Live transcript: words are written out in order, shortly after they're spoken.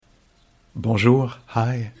Bonjour,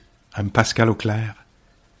 hi, I'm Pascal Auclair.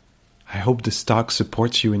 I hope this talk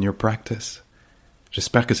supports you in your practice.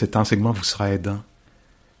 J'espère que cet enseignement vous sera aidant.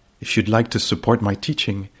 If you'd like to support my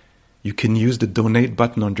teaching, you can use the donate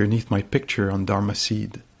button underneath my picture on Dharma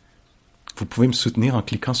Seed. Vous pouvez me soutenir en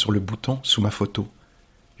cliquant sur le bouton sous ma photo.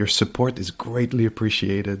 Your support is greatly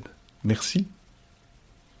appreciated. Merci.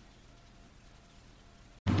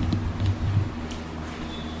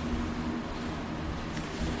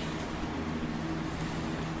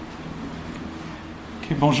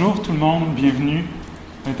 Bonjour tout le monde, bienvenue.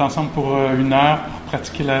 On est ensemble pour 1 heure pour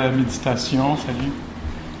pratiquer la méditation. Salut.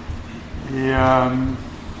 Et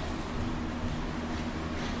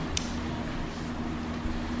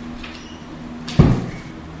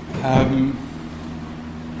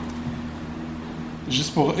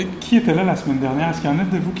juste pour... Qui était là la semaine dernière? Est-ce qu'il y en a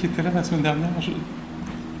de vous qui étaient là la semaine dernière?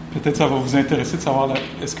 Peut-être ça va vous intéresser de savoir...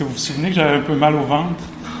 Est-ce que vous vous souvenez que j'avais un peu mal au ventre?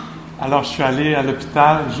 Alors je suis allé à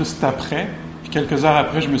l'hôpital juste après. Quelques heures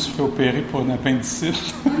après, je me suis fait opérer pour une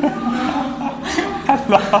appendicite.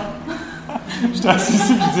 Alors, j'étais assis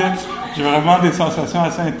ici et je disais, j'ai vraiment des sensations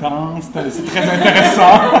assez intenses, c'est très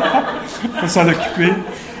intéressant. Il faut s'en occuper.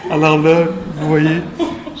 Alors là, vous voyez,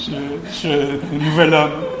 je suis un nouvel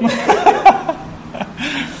homme.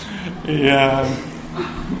 Et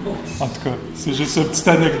en tout cas, c'est juste une petite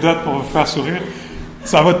anecdote pour vous faire sourire.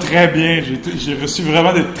 Ça va très bien. J'ai reçu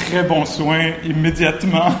vraiment de très bons soins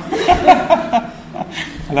immédiatement.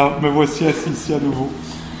 Alors, me voici assis ici à nouveau,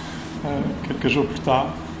 quelques jours plus tard.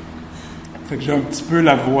 Fait que j'ai un petit peu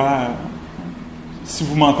la voix. Si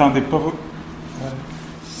vous ne m'entendez pas,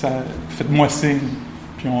 faites-moi signe.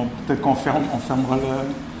 Puis peut-être qu'on fermera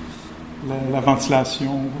la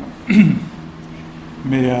ventilation.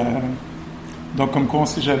 Mais, donc, comme quoi, on ne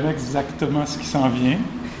sait jamais exactement ce qui s'en vient.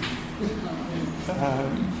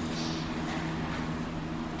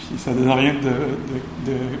 Puis ça ne donne rien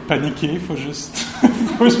de paniquer, il faut juste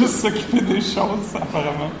s'occuper des choses,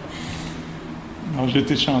 apparemment. Non, j'ai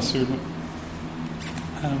été chanceux,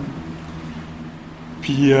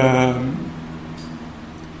 là.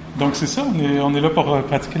 Donc c'est ça, on est là pour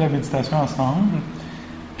pratiquer la méditation ensemble,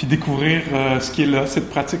 puis découvrir ce qui est là, cette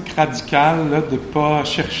pratique radicale, là, de ne pas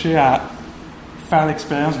chercher à faire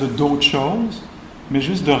l'expérience de d'autres choses, mais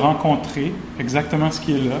juste de rencontrer exactement ce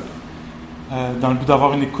qui est là, dans le but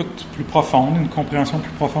d'avoir une écoute plus profonde, une compréhension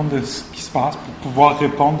plus profonde de ce qui se passe pour pouvoir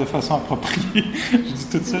répondre de façon appropriée. Je dis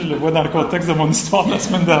tout ça, je le vois dans le contexte de mon histoire de la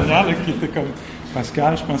semaine dernière, là, qui était comme «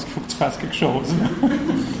 Pascal, je pense qu'il faut que tu fasses quelque chose. »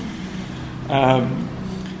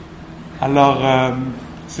 Alors,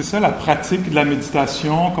 c'est ça la pratique de la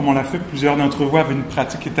méditation, comme on l'a fait, plusieurs d'entre vous avaient une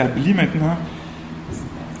pratique établie maintenant.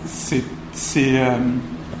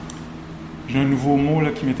 J'ai un nouveau mot là,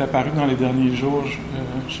 qui m'est apparu dans les derniers jours. Je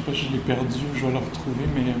ne sais pas si je l'ai perdu, je vais le retrouver,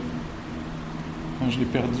 mais je l'ai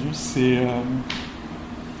perdu.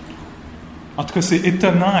 En tout cas, c'est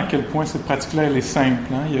étonnant à quel point cette pratique-là, elle est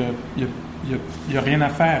simple. Hein? Il y a rien à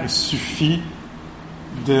faire. Il suffit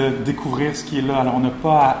de découvrir ce qui est là. Alors, on n'a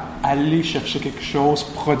pas à aller chercher quelque chose,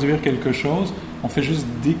 produire quelque chose. On fait juste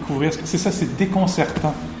découvrir. C'est ça, c'est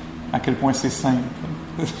déconcertant à quel point c'est simple.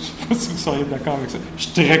 Je ne sais pas si vous seriez d'accord avec ça. Je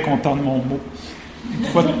suis très content de mon mot. Une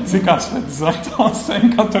fois, tu sais, quand ça fait 10 ans que tu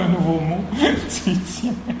enseignes, quand tu as un nouveau mot, tu y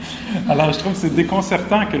tiens. Alors, je trouve que c'est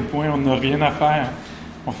déconcertant à quel point on n'a rien à faire.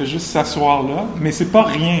 On fait juste s'asseoir là, mais c'est pas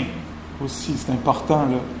rien aussi, c'est important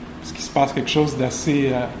là, parce qu'il se passe quelque chose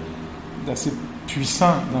d'assez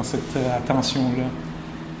puissant dans cette attention-là.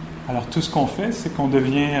 Alors, tout ce qu'on fait, c'est qu'on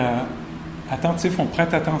devient attentif, on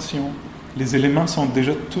prête attention. Les éléments sont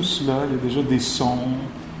déjà tous là, il y a déjà des sons,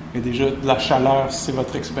 il y a déjà de la chaleur si c'est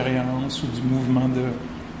votre expérience, ou du mouvement de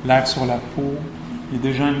l'air sur la peau. Il y a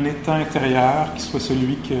déjà un état intérieur, qui soit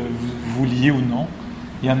celui que vous vouliez ou non.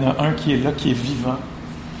 Il y en a un qui est là, qui est vivant.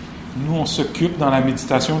 Nous, on s'occupe dans la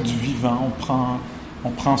méditation du vivant,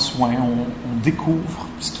 on prend soin, on découvre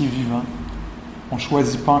ce qui est vivant. On ne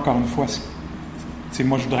choisit pas, encore une fois,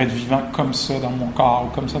 moi je voudrais être vivant comme ça dans mon corps,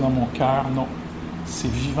 ou comme ça dans mon cœur, non.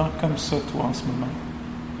 C'est vivant comme ça, toi, en ce moment.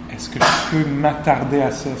 Est-ce que je peux m'attarder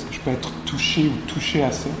à ça? Est-ce que je peux être touché ou touché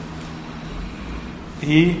à ça?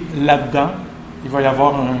 Et là-dedans, il va y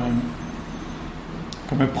avoir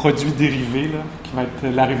comme un produit dérivé, là, qui va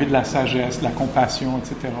être l'arrivée de la sagesse, de la compassion,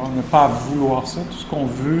 etc. On n'a pas à vouloir ça. Tout ce qu'on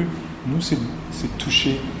veut, nous, c'est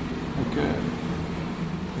toucher.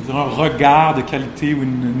 Donc, un regard de qualité ou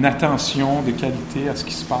une attention de qualité à ce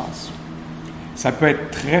qui se passe. Ça peut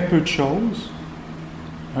être très peu de choses.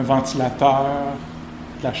 Un ventilateur,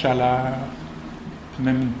 de la chaleur, puis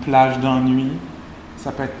même une plage d'ennui.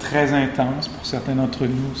 Ça peut être très intense pour certains d'entre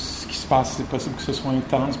nous. Ce qui se passe, c'est possible que ce soit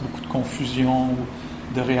intense, beaucoup de confusion, ou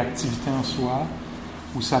de réactivité en soi,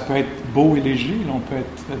 ou ça peut être beau et léger. Là, on peut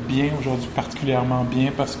être bien aujourd'hui, particulièrement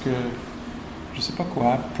bien parce que, je sais pas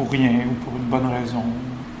quoi, pour rien ou pour une bonne raison.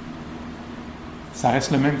 Ça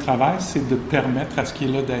reste le même travail, c'est de permettre à ce qui est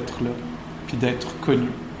là d'être là, puis d'être connu.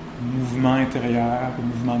 Le mouvement intérieur, le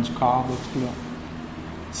mouvement du corps, d'être là.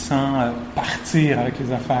 Sans partir avec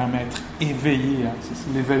les affaires, mais être éveillé. Hein.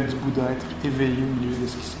 C'est l'éveil du Bouddha, être éveillé au milieu de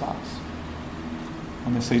ce qui se passe.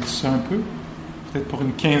 On essaye tout ça un peu, peut-être pour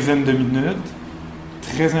une quinzaine de minutes.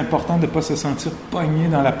 Très important de ne pas se sentir pogné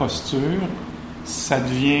dans la posture. Ça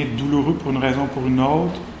devient douloureux pour une raison ou pour une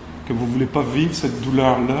autre, que vous ne voulez pas vivre cette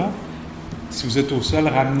douleur-là. Si vous êtes au sol,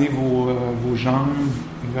 ramenez vos jambes,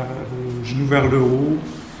 vos genoux vers le haut,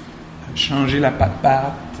 changez la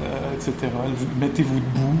patte, etc. Mettez-vous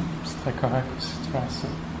debout, c'est très correct aussi de faire ça.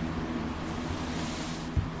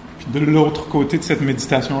 Puis de l'autre côté de cette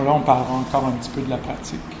méditation-là, on parlera encore un petit peu de la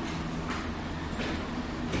pratique.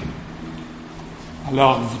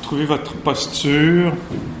 Alors, vous trouvez votre posture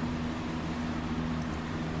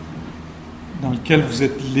dans laquelle vous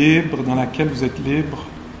êtes libre,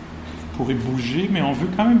 Vous pourrez bouger, mais on veut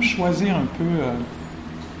quand même choisir un peu,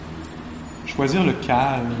 choisir le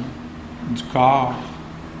calme du corps.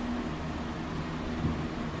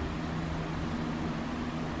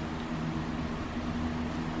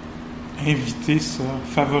 Inviter ça,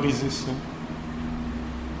 favoriser ça.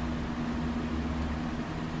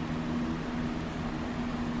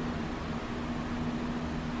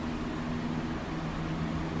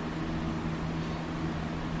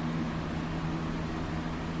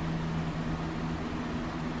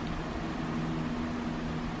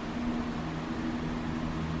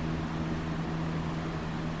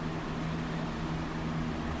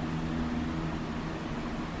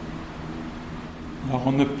 Alors,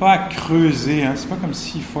 on n'a pas à creuser, hein. C'est pas comme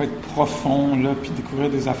s'il faut être profond, là, puis découvrir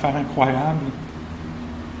des affaires incroyables.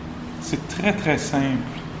 C'est très, très simple.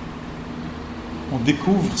 On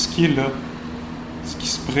découvre ce qui est là, ce qui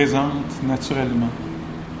se présente naturellement.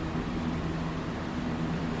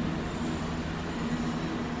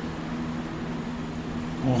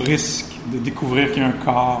 On risque de découvrir qu'il y a un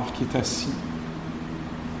corps qui est assis.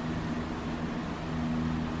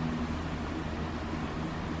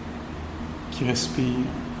 Qui respire.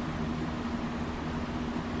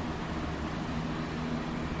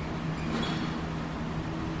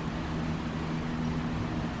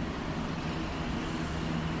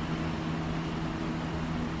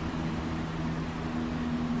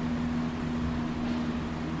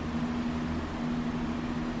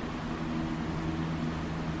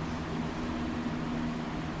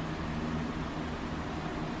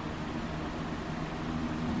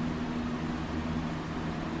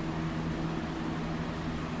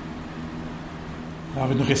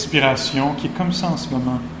 Alors une respiration qui est comme ça en ce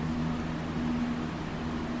moment,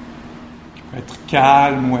 qui peut être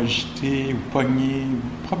calme ou agitée ou pognée,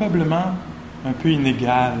 ou probablement un peu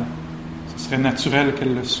inégale. Ce serait naturel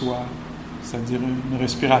qu'elle le soit, c'est-à-dire une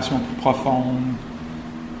respiration plus profonde,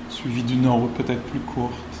 suivie d'une autre, peut-être plus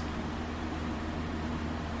courte.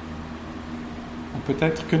 Ou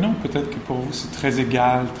peut-être que non, peut-être que pour vous c'est très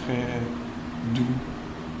égal, très doux.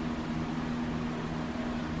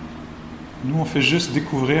 Nous, on fait juste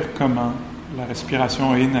découvrir comment la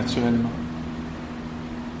respiration est naturellement.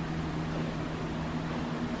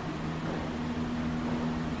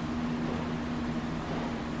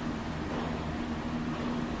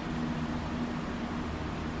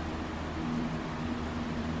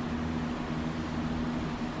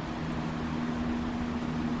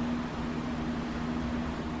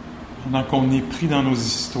 Pendant qu'on est pris dans nos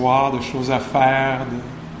histoires, de choses à faire,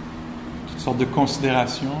 sorte de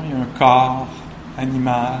considération, il y a un corps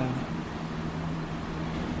animal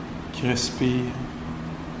qui respire.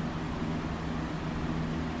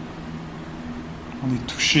 On est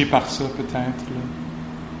touché par ça peut-être, là.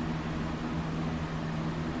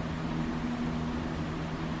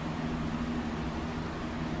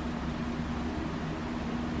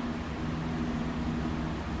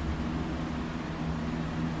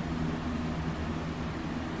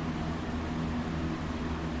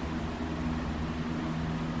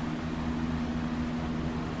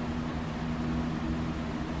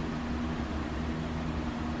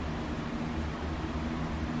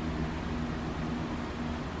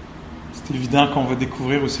 C'est évident qu'on va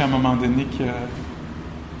découvrir aussi à un moment donné que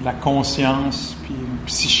la conscience, puis une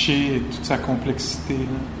psyché et toute sa complexité,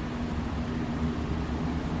 là.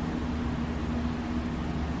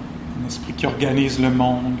 Un esprit qui organise le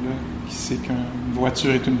monde, là, qui sait qu'une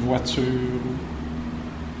voiture est une voiture,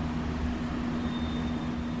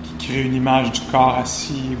 qui crée une image du corps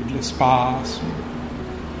assis ou de l'espace.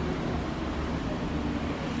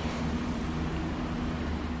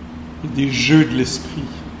 Il y a des jeux de l'esprit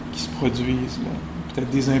qui se produisent, là. Peut-être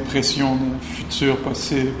des impressions d'un futur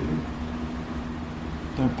possible,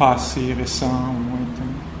 d'un passé récent ou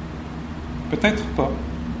lointain. Peut-être pas.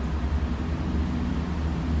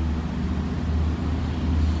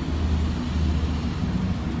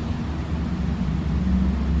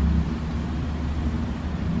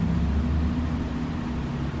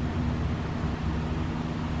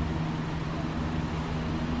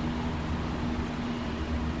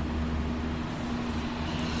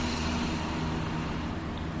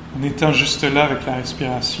 En étant juste là avec la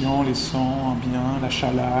respiration, les sons ambiants, la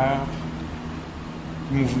chaleur,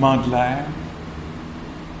 le mouvement de l'air,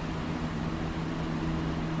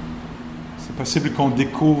 c'est possible qu'on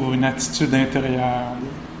découvre une attitude intérieure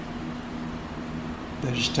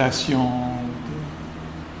d'agitation,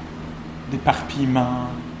 d'éparpillement,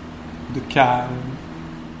 de calme,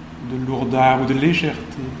 de lourdeur ou de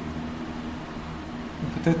légèreté.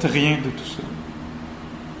 Peut-être rien de tout ça.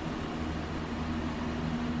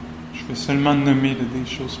 Je vais seulement nommer des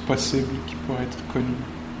choses possibles qui pourraient être connues,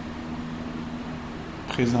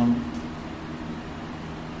 présentes.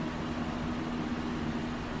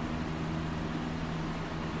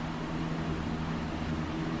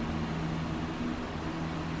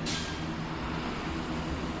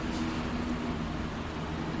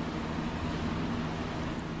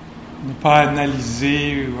 Ne pas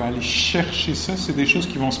analyser ou aller chercher ça, c'est des choses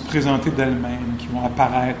qui vont se présenter d'elles-mêmes, qui vont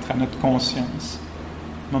apparaître à notre conscience.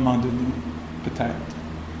 À un moment donné, peut-être.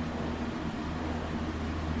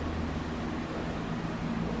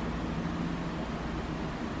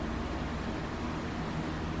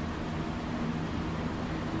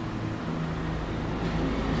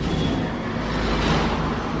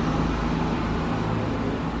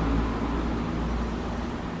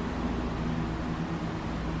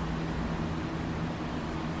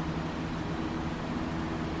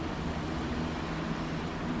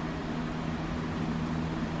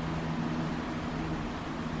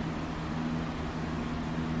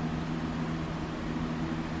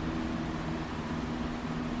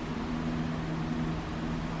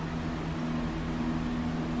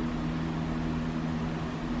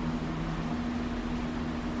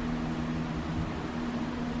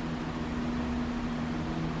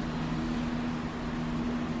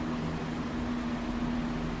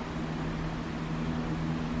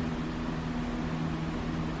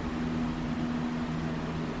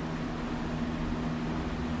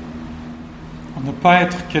 Ne pas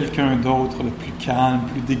être quelqu'un d'autre, le plus calme,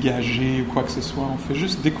 plus dégagé ou quoi que ce soit. On fait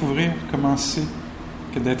juste découvrir comment c'est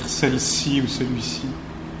que d'être celle-ci ou celui-ci.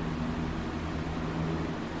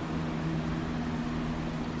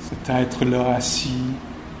 Cet être-là assis,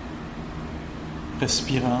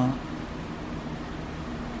 respirant.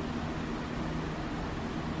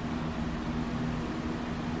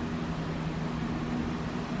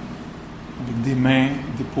 Avec des mains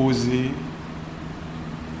déposées,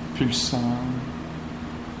 pulsant,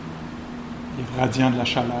 irradiant de la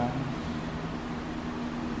chaleur.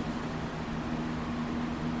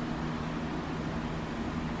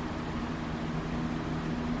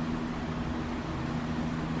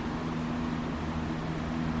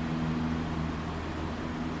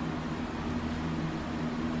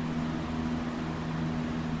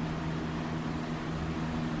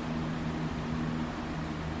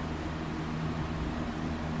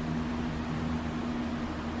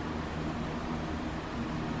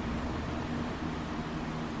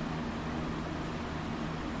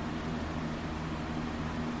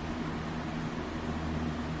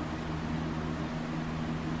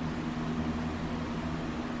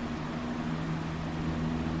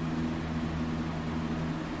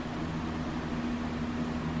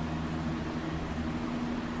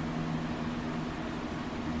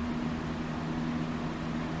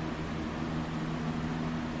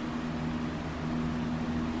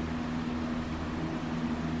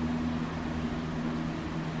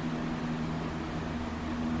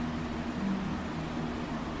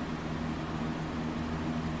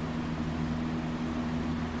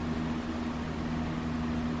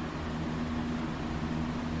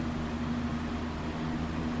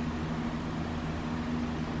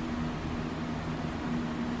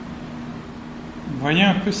 Voyez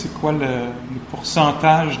un peu c'est quoi le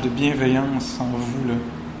pourcentage de bienveillance en vous là,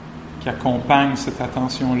 qui accompagne cette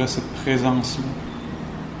attention-là, cette présence-là.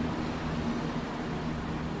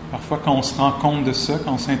 Parfois, quand on se rend compte de ça,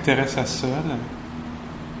 quand on s'intéresse à ça, la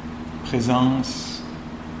présence,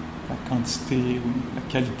 la quantité ou la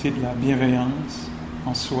qualité de la bienveillance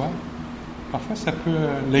en soi, parfois ça peut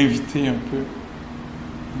l'inviter un peu,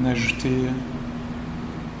 en ajouter,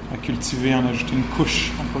 à cultiver, en ajouter une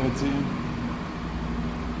couche, on pourrait dire.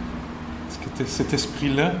 Cet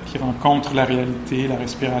esprit-là qui rencontre la réalité, la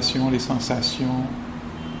respiration, les sensations,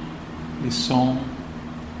 les sons,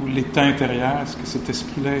 ou l'état intérieur, est-ce que cet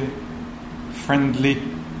esprit-là est friendly,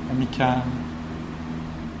 amical?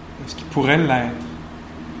 Est-ce qu'il pourrait l'être?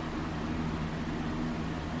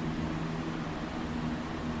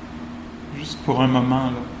 Juste pour un moment,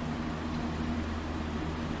 là.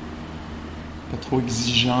 Pas trop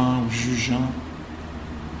exigeant ou jugeant,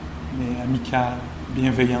 mais amical,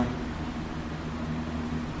 bienveillant.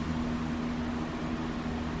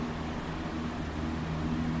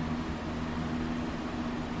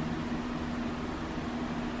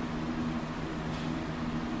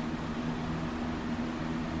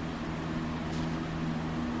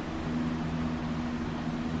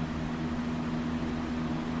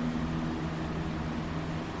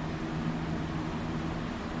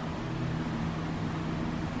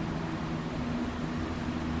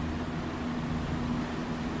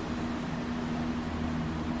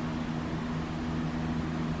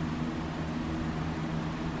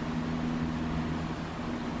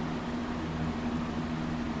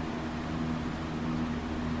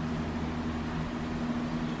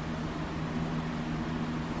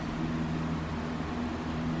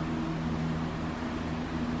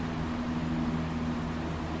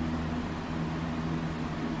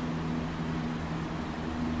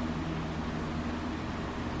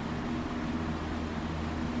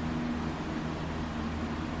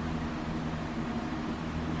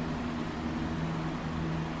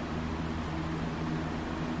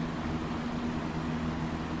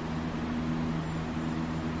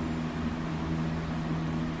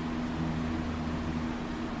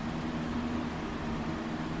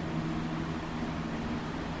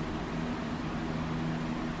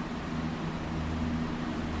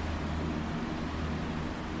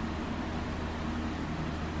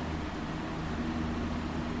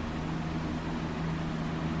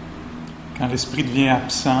 Quand l'esprit devient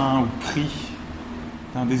absent ou pris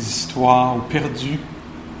dans des histoires ou perdu,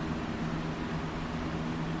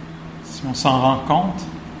 si on s'en rend compte,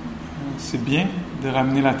 c'est bien de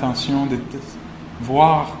ramener l'attention, de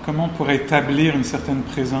voir comment on pourrait établir une certaine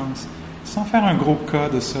présence, sans faire un gros cas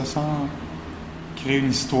de ça, sans créer une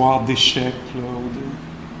histoire d'échec là, ou de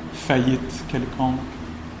faillite quelconque,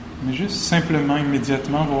 mais juste simplement,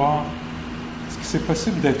 immédiatement voir est-ce que c'est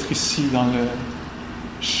possible d'être ici dans le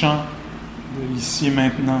champ de l'ici et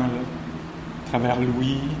maintenant, là, à travers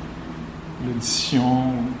l'ouïe,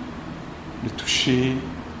 l'audition, le toucher.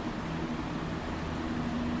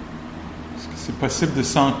 Est-ce que c'est possible de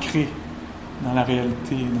s'ancrer dans la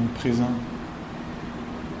réalité, dans le présent,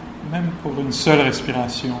 même pour une seule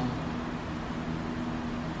respiration?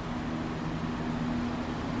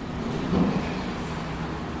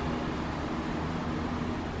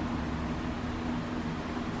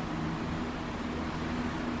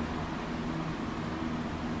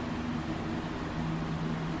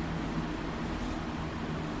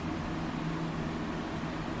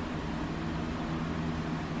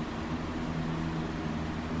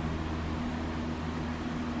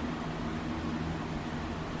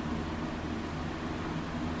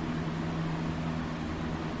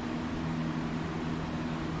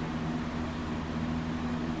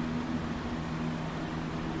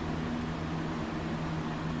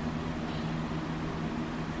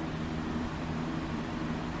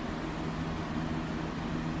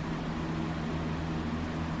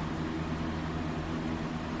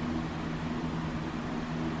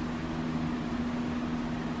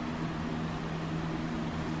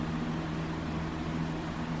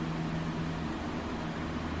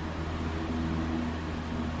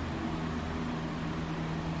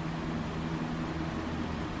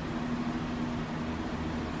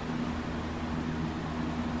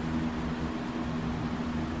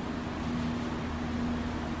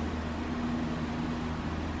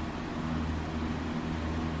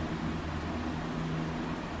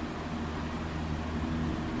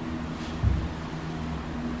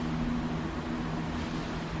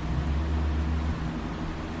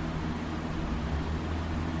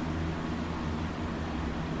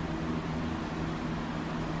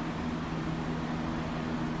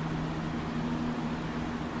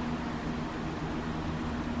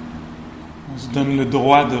 On se donne le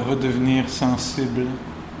droit de redevenir sensible.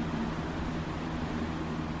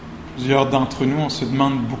 Plusieurs d'entre nous, on se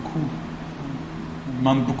demande beaucoup. On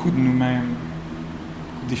demande beaucoup de nous-mêmes,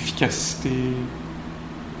 beaucoup d'efficacité,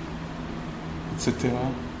 etc.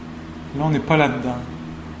 Là, on n'est pas là-dedans.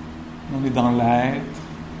 On est dans l'être,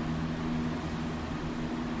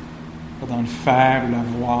 pas dans le faire ou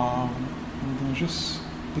l'avoir. On est dans juste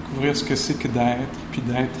découvrir ce que c'est que d'être, puis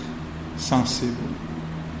d'être sensible.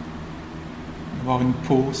 avoir une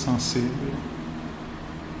peau sensible,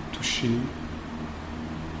 toucher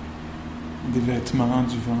des vêtements,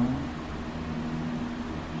 du vent.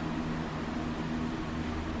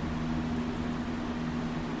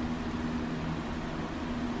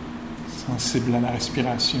 Sensible à la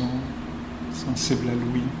respiration, sensible à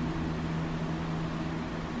l'ouïe.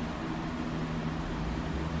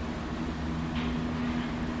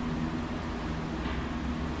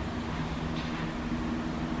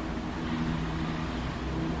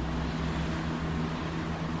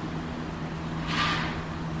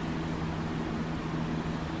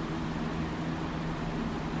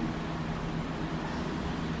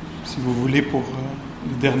 Si vous voulez, pour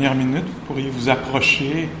les dernières minutes, vous pourriez vous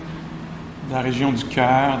approcher de la région du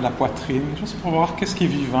cœur, de la poitrine, juste pour voir qu'est-ce qui est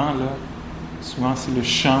vivant là. Souvent, c'est le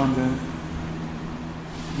champ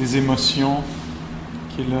des émotions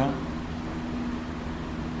qui est là.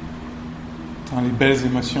 Tant les belles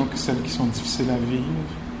émotions que celles qui sont difficiles à vivre.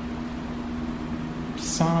 Puis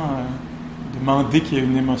sans demander qu'il y ait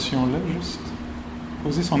une émotion là, juste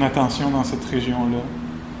poser son attention dans cette région-là.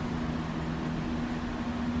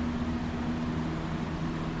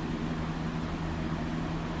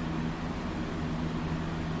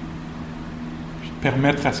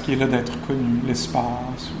 Permettre à ce qui est là d'être connu,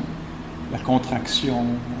 l'espace, la contraction,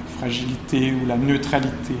 la fragilité ou la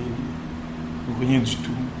neutralité, ou rien du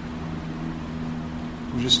tout,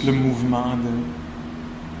 ou juste le mouvement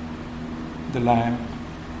de l'air.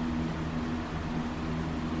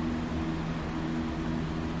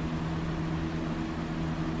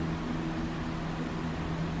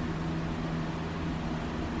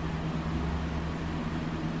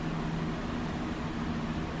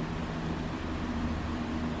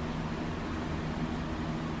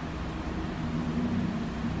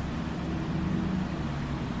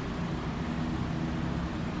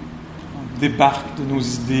 Débarque de nos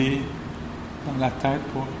idées dans la tête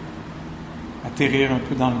pour atterrir un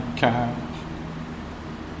peu dans le cœur,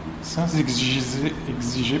 sans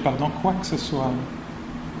exiger quoi que ce soit.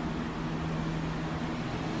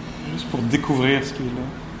 Juste pour découvrir ce qui est là.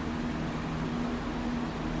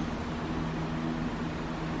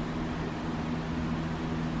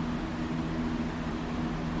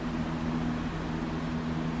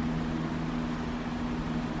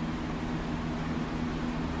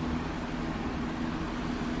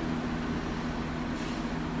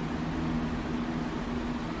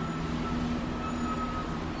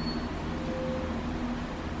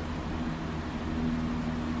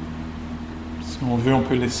 Si on veut, on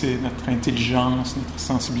peut laisser notre intelligence, notre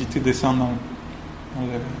sensibilité descendre dans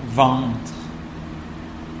le ventre.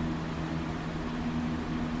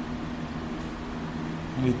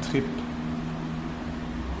 Dans les tripes.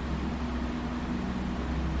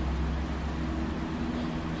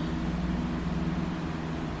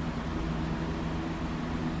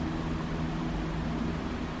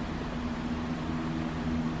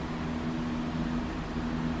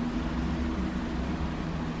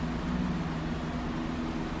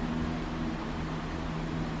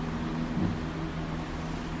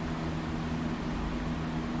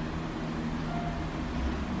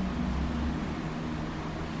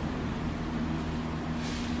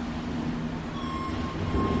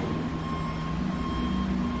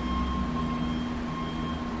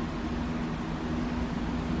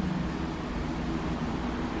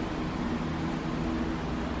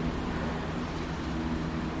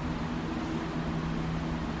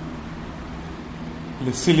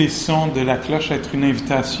 Laissez les sons de la cloche être une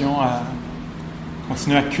invitation à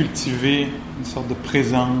continuer à cultiver une sorte de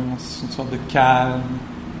présence, une sorte de calme,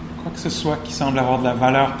 quoi que ce soit qui semble avoir de la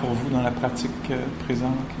valeur pour vous dans la pratique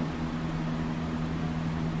présente.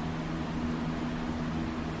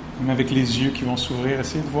 Même avec les yeux qui vont s'ouvrir,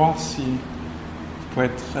 essayez de voir si vous pouvez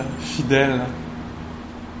être fidèle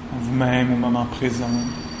à vous-même au moment présent,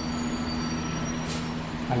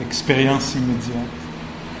 à l'expérience immédiate.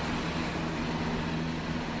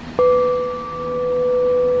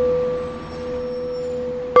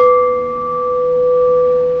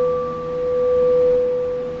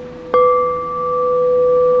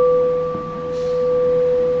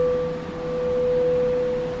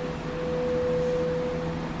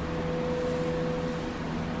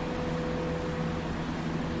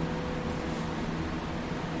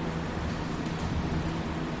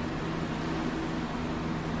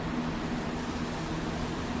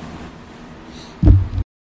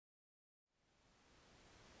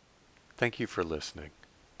 Thank you for listening.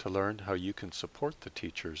 To learn how you can support the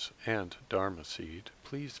teachers and Dharma Seed,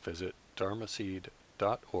 please visit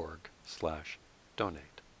dharmaseed.org/donate.